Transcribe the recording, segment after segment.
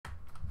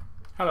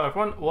Hello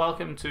everyone,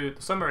 welcome to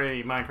the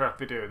summary Minecraft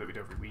video that we do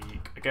every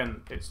week.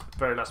 Again, it's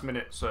very last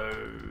minute, so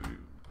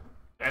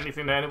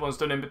anything that anyone's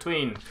done in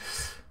between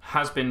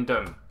has been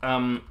done,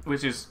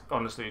 which is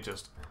honestly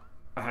just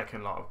a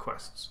heckin' lot of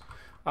quests.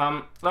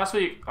 Last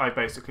week I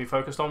basically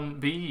focused on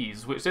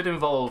bees, which did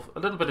involve a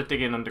little bit of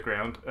digging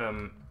underground.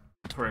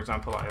 For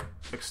example, I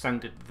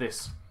extended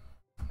this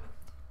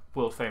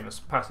world famous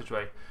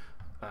passageway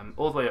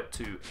all the way up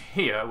to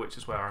here, which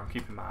is where I'm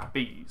keeping my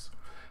bees.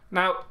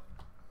 Now,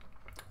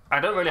 I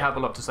don't really have a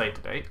lot to say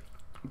today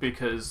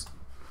because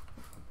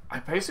I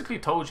basically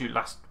told you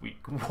last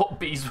week what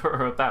bees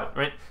were about,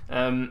 right?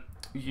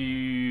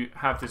 You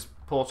have this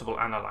portable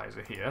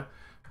analyzer here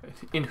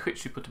in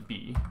which you put a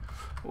bee.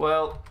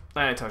 Well,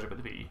 it tells you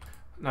about the bee.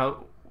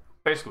 Now,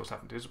 basically what's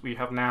happened is we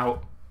have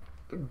now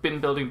been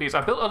building bees.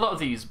 I built a lot of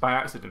these by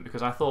accident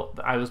because I thought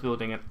that I was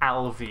building an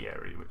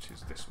alveary, which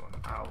is this one,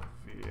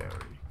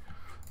 alveary.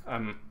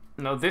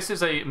 Now, this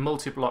is a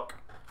multi-block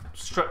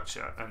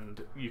structure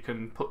and you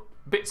can put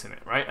bits in it,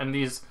 right? And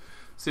these,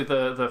 see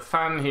the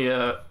fan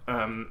here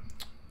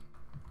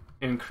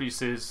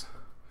increases,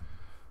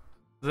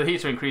 the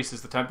heater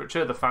increases the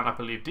temperature, the fan I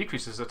believe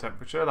decreases the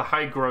temperature, the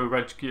hydro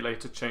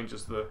regulator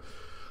changes the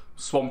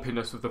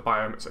swampiness of the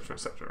biome, etc,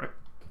 etc, right?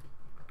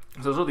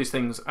 So there's all these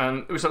things,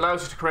 and which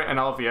allows you to create an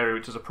alveary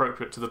which is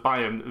appropriate to the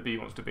biome that the bee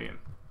wants to be in.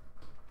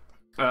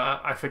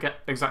 I forget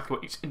exactly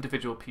what each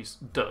individual piece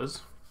does.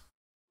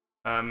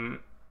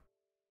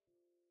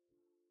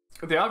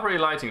 The alveary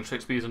lighting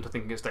tricks bees into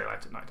thinking it's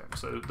daylight at night time,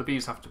 so the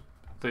bees have to,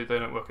 they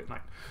don't work at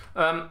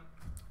night.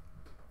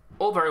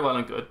 All very well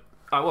and good.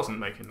 I wasn't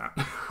making that.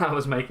 I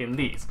was making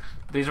these.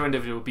 These are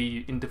individual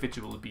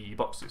bee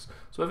boxes.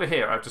 So over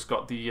here I've just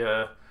got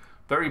the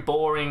very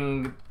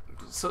boring,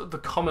 sort of the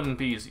common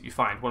bees that you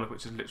find, one of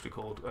which is literally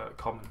called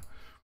common.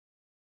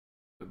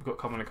 We've got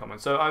common and common.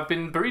 So I've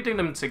been breeding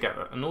them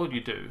together, and all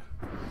you do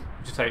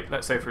is you take,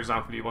 let's say for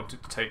example you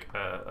wanted to take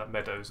a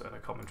meadows and a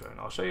common drone.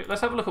 I'll show you.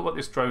 Let's have a look at what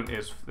this drone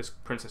is, this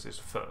princess is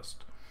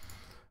first.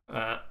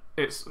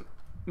 It's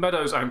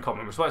meadows and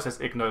common, which is why it says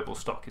ignoble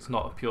stock. It's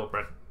not a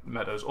purebred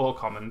meadows or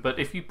common, but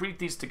if you breed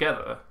these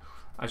together,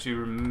 as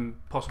you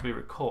possibly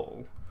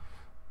recall,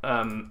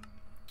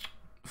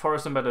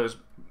 forest and meadows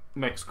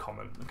makes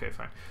common. Okay,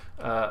 fine.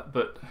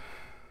 But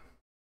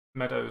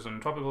meadows and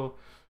tropical,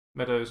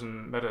 meadows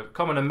and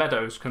common and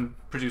meadows can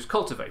produce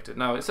cultivated.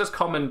 Now it says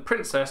common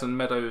princess and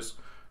meadows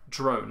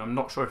drone. I'm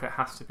not sure if it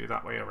has to be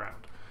that way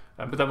around.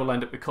 But then we'll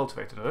end up with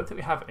cultivated. I don't think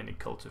we have any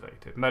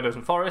cultivated. Meadows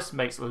and forest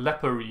makes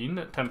leporine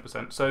at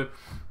 10%. So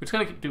we're just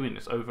going to keep doing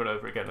this over and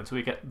over again until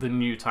we get the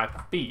new type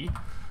of bee.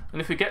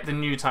 And if we get the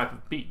new type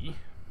of bee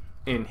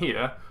in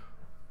here,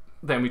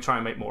 then we try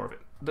and make more of it.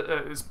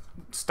 It's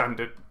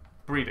standard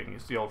breeding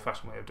is the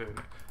old-fashioned way of doing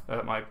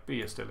it. My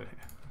bee is still in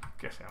here.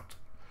 Get out.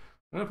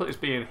 I'm going to put this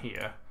bee in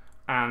here.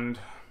 And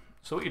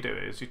so what you do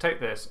is you take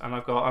this, and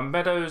I've got a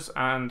meadows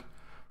and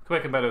can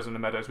make a meadows and a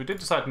meadows. We did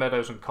decide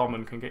meadows and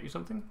common can get you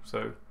something.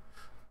 So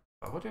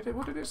what did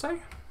it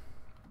say?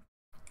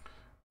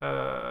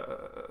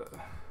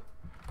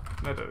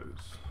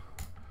 Meadows.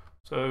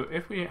 So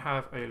if we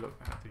have a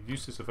look at the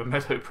uses of a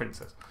meadow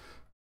princess,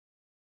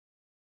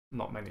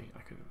 not many.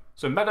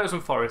 So meadows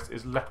and forest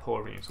is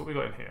leporine. So what we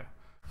got in here?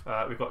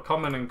 We've got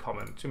common and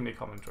common. Too many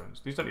common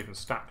drones. These don't even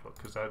stack, look,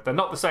 because they're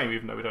not the same,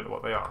 even though we don't know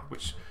what they are,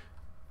 which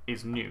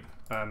is new.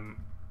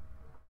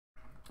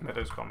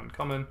 Meadows, common,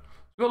 common.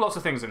 We've got lots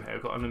of things in here.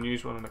 We've got an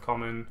unusual and a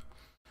common.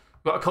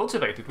 We've got a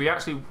cultivated. We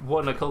actually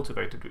won a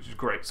cultivated, which is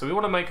great. So we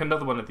want to make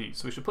another one of these.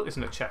 So we should put this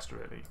in a chest,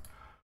 really.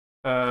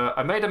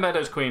 I made a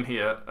meadows queen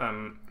here.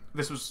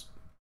 This was,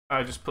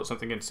 I just put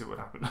something in to see what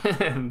happened,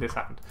 and this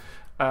happened.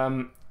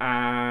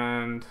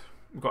 And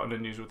we've got an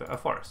unusual there, a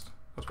forest.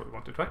 That's what we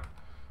wanted, right?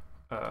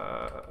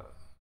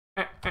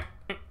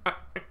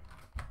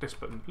 This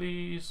button,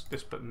 please.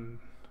 This button.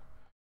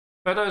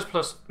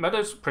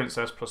 Meadows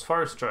princess plus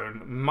forest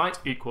drone might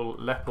equal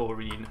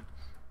leporine,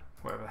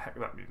 whatever the heck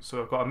that means.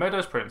 So I've got a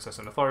meadows princess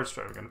and a forest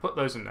drone. We're going to put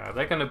those in there.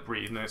 They're going to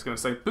breed, and then it's going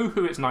to say,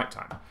 boo-hoo, it's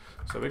nighttime.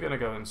 So we're going to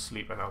go and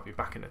sleep, and I'll be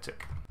back in a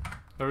tick.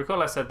 Now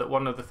recall I said that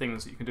one of the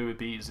things that you can do with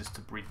bees is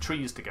to breed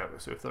trees together.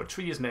 So if there are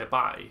trees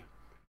nearby,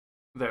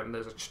 then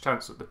there's a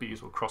chance that the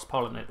bees will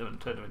cross-pollinate them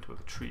and turn them into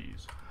other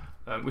trees.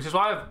 Which is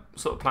why I've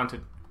sort of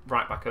planted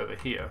right back over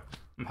here.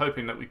 I'm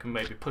hoping that we can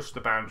maybe push the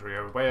boundary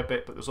away a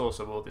bit, but there's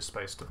also all this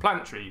space to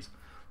plant trees.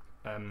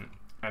 And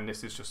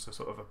this is just a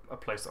sort of a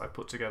place that I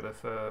put together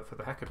for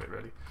the heck of it,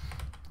 really.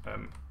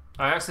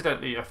 I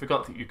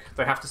forgot that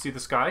they have to see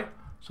the sky,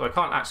 so I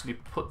can't actually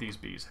put these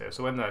bees here.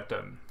 So when they're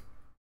done,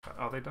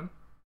 are they done?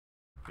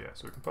 Yeah,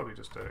 so we can probably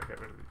just get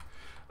rid of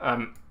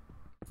these.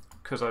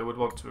 Because I would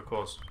want to, of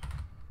course,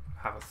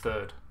 have a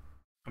third.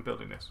 I'm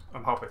building this.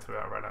 I'm halfway through.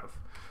 I ran out of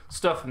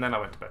stuff, and then I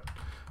went to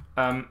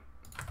bed.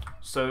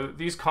 So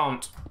these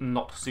can't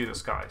not see the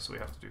sky, so we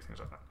have to do things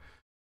like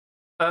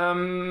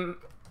that.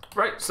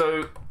 Right,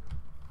 so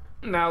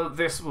now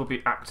this will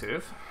be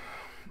active.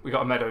 We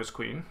got a meadows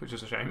queen, which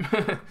is a shame.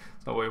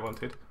 It's not what we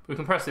wanted. we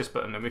can press this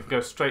button and we can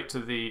go straight to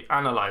the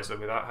analyzer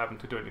without having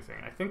to do anything.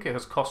 I think it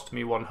has cost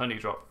me 1 honey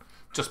drop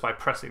just by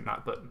pressing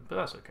that button, but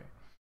that's okay.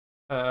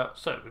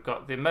 So we've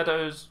got the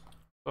meadows,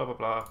 blah, blah,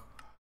 blah.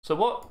 So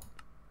what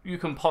you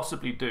can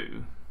possibly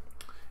do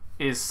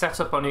is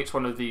set up on each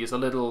one of these a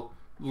little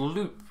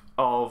loop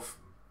of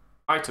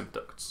item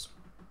ducts.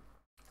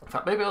 In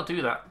fact, maybe I'll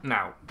do that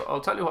now, but I'll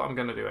tell you what I'm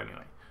going to do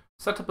anyway.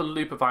 Set up a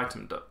loop of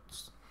item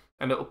ducts,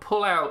 and it'll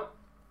pull out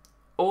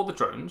all the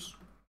drones,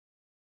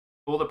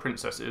 all the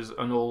princesses,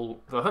 and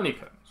all the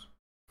honeycombs.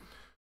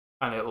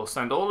 And it will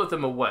send all of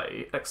them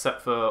away,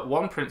 except for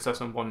 1 princess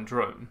and 1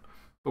 drone.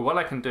 But what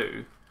I can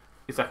do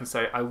is I can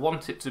say I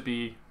want it to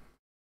be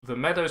the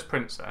Meadows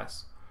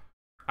princess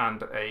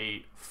and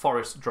a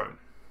forest drone.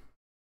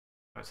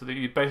 Right, so that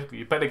you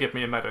better give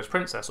me a Meadows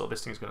princess or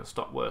this thing's going to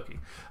stop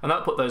working. And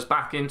that'll put those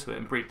back into it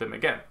and breed them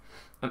again.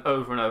 And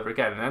over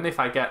again. And then if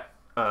I get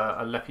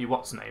a Leppy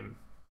What's Name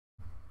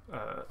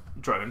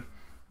drone,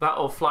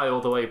 that'll fly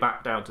all the way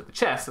back down to the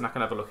chest and I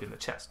can have a look in the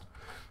chest.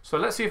 So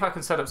let's see if I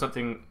can set up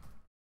something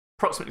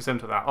approximately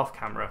similar to that off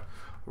camera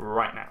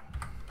right now.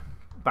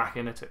 Back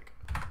in a tick.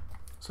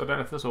 So I don't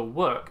know if this will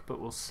work, but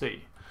we'll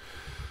see.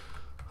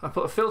 I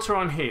put a filter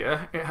on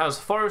here. It has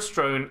Forest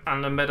Drone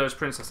and the Meadows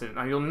Princess in it.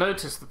 Now you'll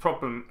notice the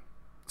problem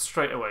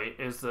straight away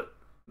is that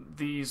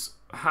these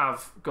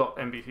have got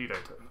MBT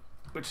data,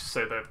 which is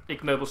say they're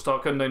ignoble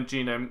stock, unknown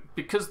genome.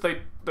 Because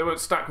they won't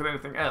stack with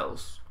anything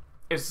else,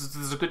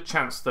 there's a good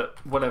chance that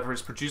whatever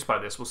is produced by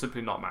this will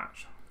simply not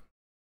match.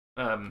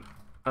 And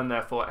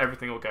therefore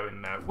everything will go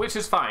in there, which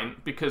is fine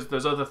because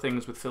there's other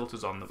things with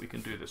filters on that we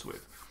can do this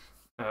with.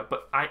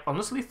 But I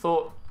honestly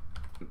thought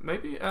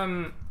maybe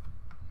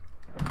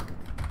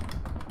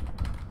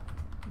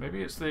maybe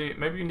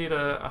you need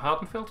a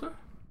harden filter?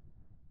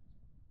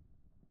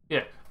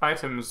 Yeah,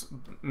 items,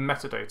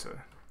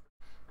 metadata.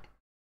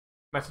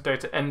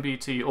 Metadata,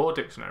 NBT, or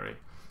dictionary.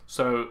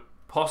 So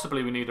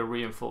possibly we need a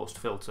reinforced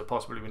filter,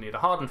 possibly we need a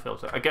hardened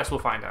filter. I guess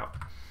we'll find out.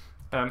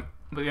 But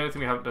the only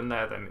thing we haven't done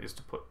there then is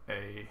to put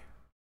a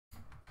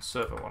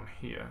server on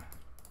here.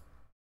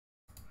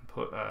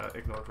 Put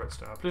ignored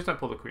redstone. Please don't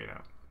pull the queen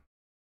out.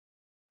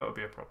 That would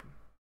be a problem.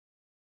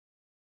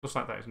 Looks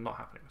like that is not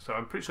happening. So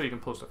I'm pretty sure you can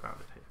pull stuff out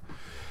of it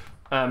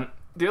here.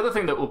 The other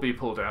thing that will be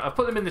pulled out, I've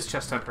put them in this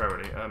chest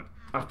temporarily.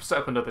 I've set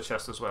up another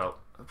chest as well.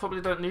 I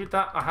probably don't need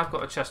that. I have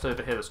got a chest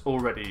over here that's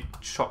already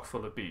chock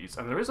full of bees.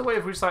 And there is a way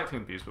of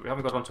recycling bees, but we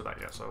haven't got onto that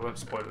yet, so I won't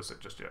spoil it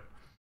just yet.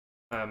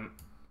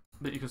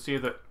 But you can see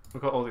that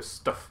we've got all this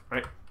stuff,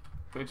 right?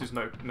 Which is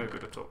no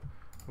good at all.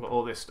 We've got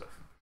all this stuff.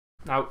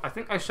 Now, I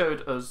think I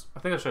showed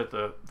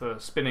the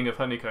spinning of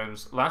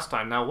honeycombs last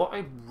time. Now, what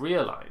I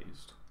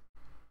realised,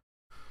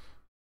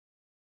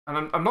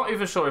 and I'm not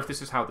even sure if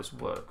this is how this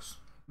works,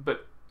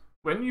 but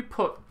when you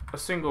put a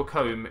single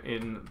comb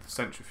in the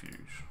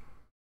centrifuge,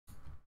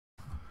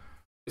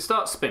 it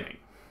starts spinning,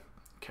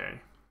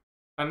 okay?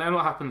 And then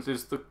what happens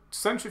is the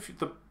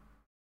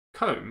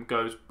comb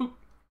goes boop,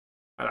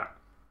 like that.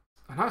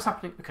 And now it's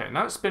happening, okay,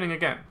 now it's spinning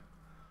again.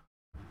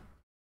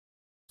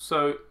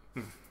 So,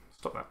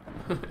 stop that.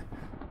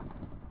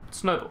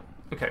 Snowball,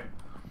 okay.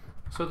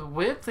 So the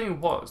weird thing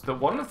was that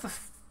one of the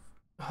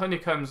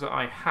honeycombs that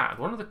I had,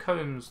 one of the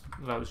combs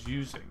that I was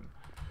using,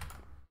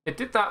 it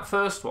did that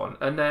first one,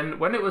 and then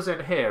when it was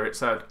in here, it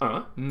said,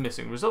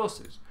 missing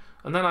resources.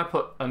 And then I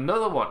put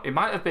another one. It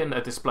might have been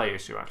a display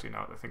issue, actually,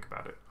 now that I think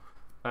about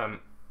it.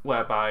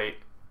 Whereby,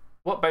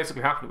 what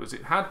basically happened was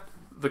it had,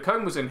 the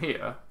comb was in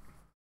here,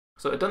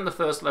 so it had done the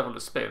first level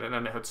of spin, and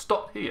then it had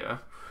stopped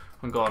here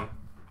and gone,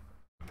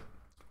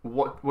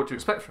 what do you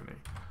expect from me?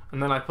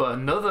 And then I put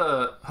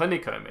another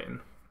honeycomb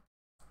in,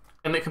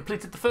 and it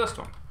completed the first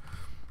one.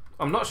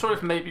 I'm not sure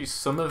if maybe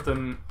some of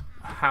them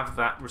have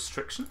that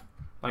restriction.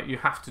 Like you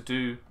have to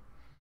do,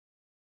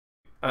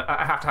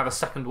 I have to have a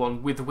second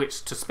one with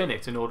which to spin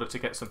it in order to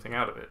get something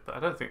out of it. But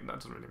I don't think that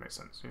doesn't really make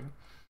sense, you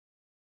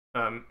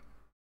know.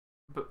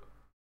 But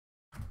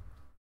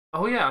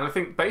oh yeah, and I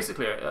think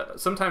basically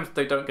sometimes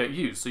they don't get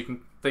used, so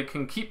they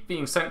can keep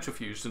being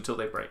centrifuged until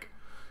they break.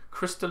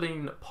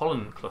 Crystalline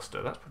pollen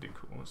cluster. That's pretty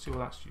cool. Let's see what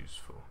that's used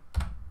for.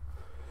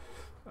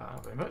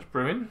 Very much.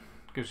 Brewing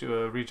gives you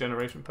a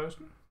regeneration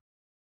potion.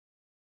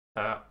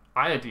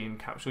 Iodine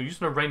capsule.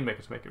 Using a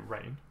rainmaker to make it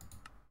rain.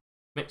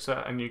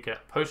 Mixer, and you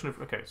get potion of.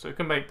 Okay, so it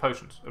can make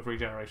potions of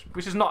regeneration,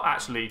 which is not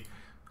actually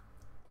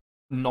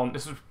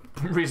this is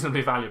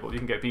reasonably valuable. You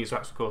can get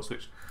beeswax, of course,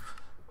 which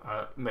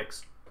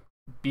makes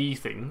bee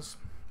things,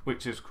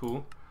 which is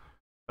cool.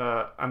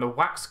 And a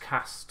wax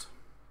cast.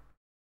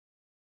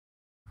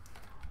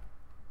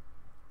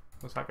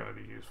 What's that going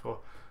to be used for?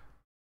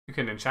 You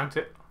can enchant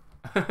it.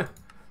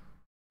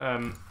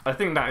 I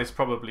think that is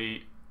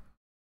probably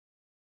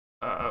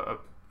a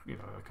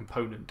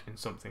component in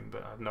something,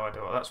 but I have no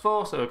idea what that's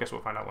for, so I guess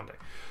we'll find out one day.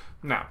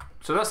 Now,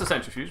 so that's the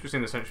centrifuge. We've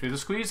seen the centrifuge. The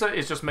squeezer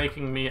is just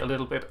making me a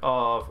little bit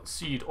of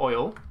seed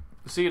oil.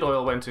 The seed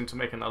oil went into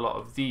making a lot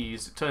of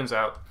these. It turns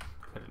out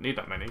I didn't need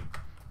that many.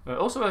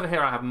 Also over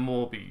here I have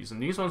more bees,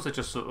 and these ones are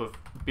just sort of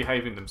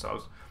behaving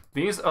themselves.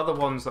 These are the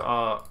ones that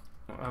are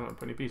I haven't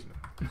put any bees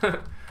in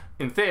them.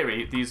 In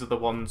theory, these are the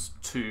ones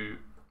to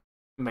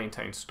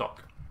maintain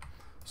stock.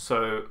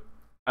 So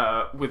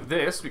with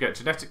this, we get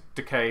genetic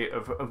decay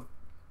of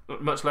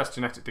much less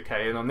genetic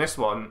decay, and on this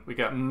one, we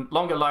get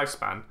longer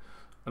lifespan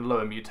and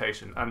lower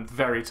mutation and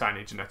very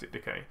tiny genetic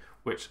decay,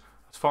 which,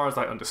 as far as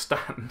I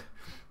understand,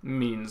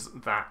 means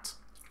that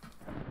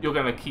you're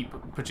going to keep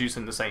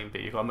producing the same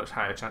bee. You've got a much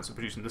higher chance of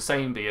producing the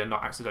same bee and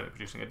not accidentally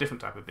producing a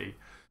different type of bee.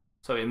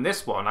 So in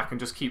this one, I can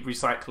just keep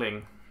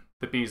recycling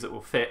the bees that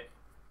will fit,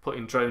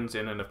 putting drones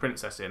in and a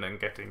princess in, and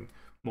getting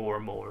more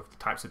and more of the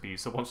types of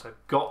bees. So once I've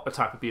got a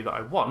type of bee that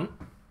I want,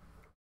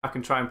 I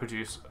can try and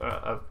produce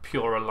a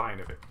purer line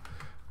of it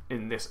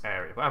in this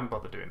area. But I haven't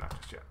bothered doing that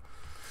just yet.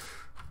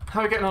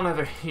 How are we getting on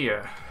over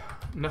here?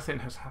 Nothing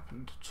has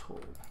happened at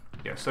all.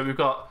 Yeah, so we've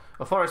got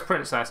a forest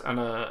princess and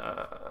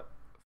a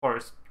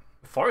forest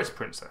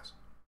princess.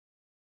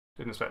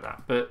 Didn't expect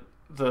that. But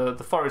the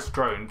forest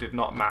drone did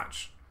not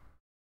match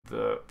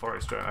the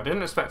forest drone. I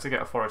didn't expect to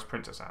get a forest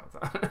princess out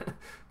of that.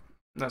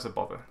 That's a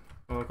bother.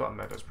 Well, I've got a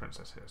meadows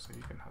princess here, so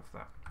you can have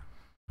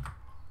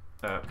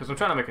that. Because I'm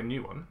trying to make a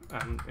new one,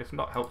 and it's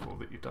not helpful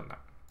that you've done that.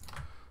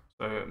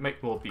 So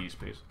make more bees,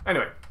 please.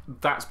 Anyway,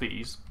 that's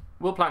bees.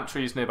 We'll plant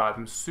trees nearby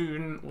them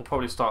soon. We'll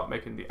probably start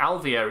making the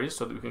alvearies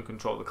so that we can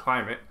control the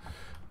climate.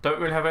 Don't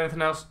really have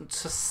anything else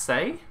to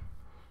say,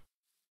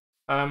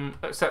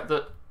 except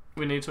that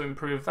we need to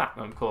improve that.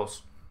 And of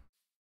course,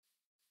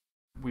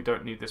 we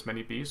don't need this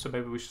many bees, so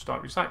maybe we should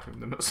start recycling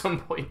them at some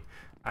point.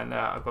 And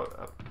I've got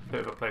a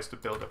bit of a place to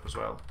build up as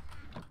well.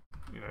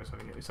 You know,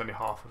 it's only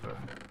half of a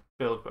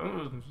build. But,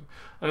 and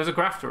there's a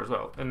grafter as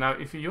well. And now,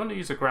 if you want to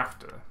use a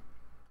grafter,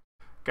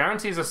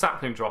 guarantees a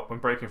sapling drop when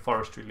breaking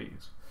forestry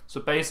leaves. So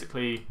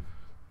basically,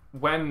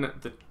 when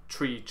the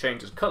tree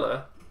changes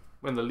colour,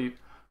 when the leaf,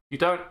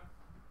 you're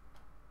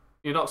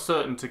not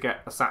certain to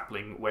get a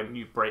sapling when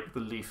you break the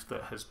leaf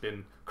that has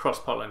been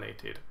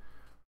cross-pollinated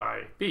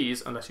by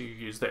bees, unless you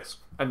use this,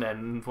 and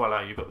then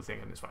voila, you've got the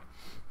thing, and it's fine.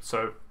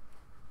 So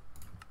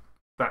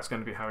that's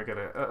going to be how we get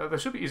it. They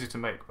should be easy to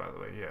make, by the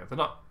way. Yeah, they're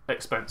not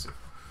expensive.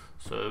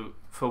 So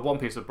for one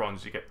piece of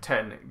bronze, you get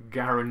 10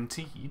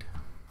 guaranteed.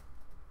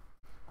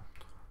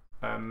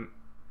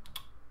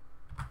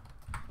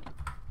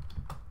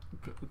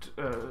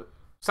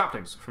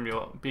 Saplings from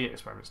your bee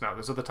experiments. Now,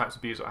 there's other types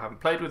of bees that I haven't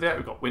played with yet.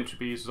 We've got winter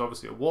bees. There's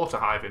obviously a water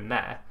hive in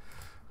there.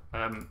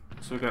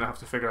 So we're going to have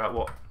to figure out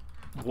what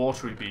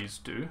watery bees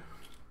do.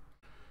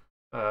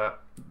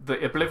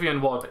 The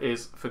Oblivion wad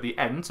is for the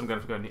end, so I'm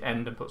going to go in the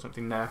end and put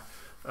something there.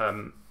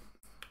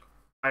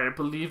 I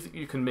believe that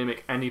you can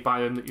mimic any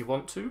biome that you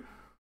want to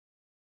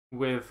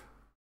with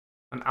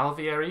an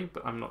alveary,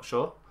 but I'm not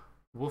sure.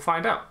 We'll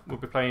find out. We'll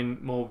be playing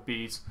more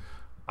bees.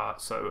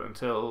 So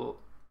until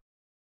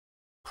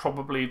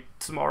probably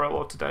tomorrow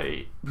or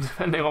today,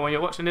 depending on when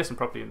you're watching this, and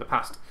probably in the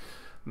past,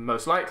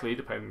 most likely,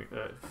 depending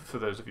for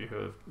those of you who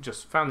have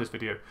just found this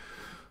video,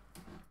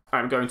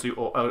 I'm going to,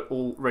 or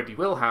already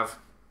will have,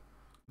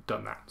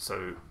 done that.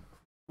 So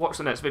watch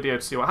the next video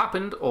to see what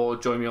happened, or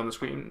join me on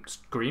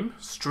the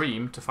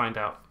stream to find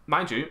out.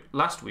 Mind you,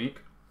 last week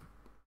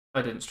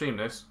I didn't stream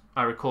this,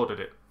 I recorded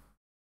it.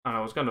 And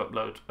I was going to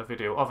upload a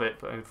video of it,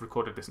 but I've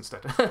recorded this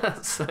instead.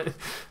 So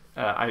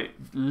I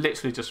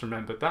literally just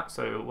remembered that,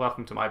 so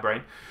welcome to my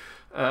brain.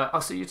 I'll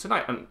see you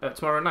tonight, and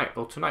tomorrow night,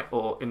 or tonight,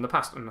 or in the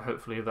past, and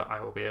hopefully that I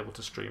will be able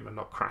to stream and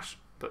not crash.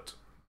 But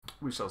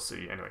we shall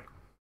see anyway.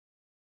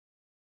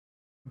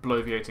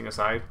 Bloviating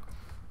aside,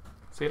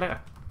 see you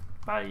later.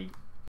 Bye.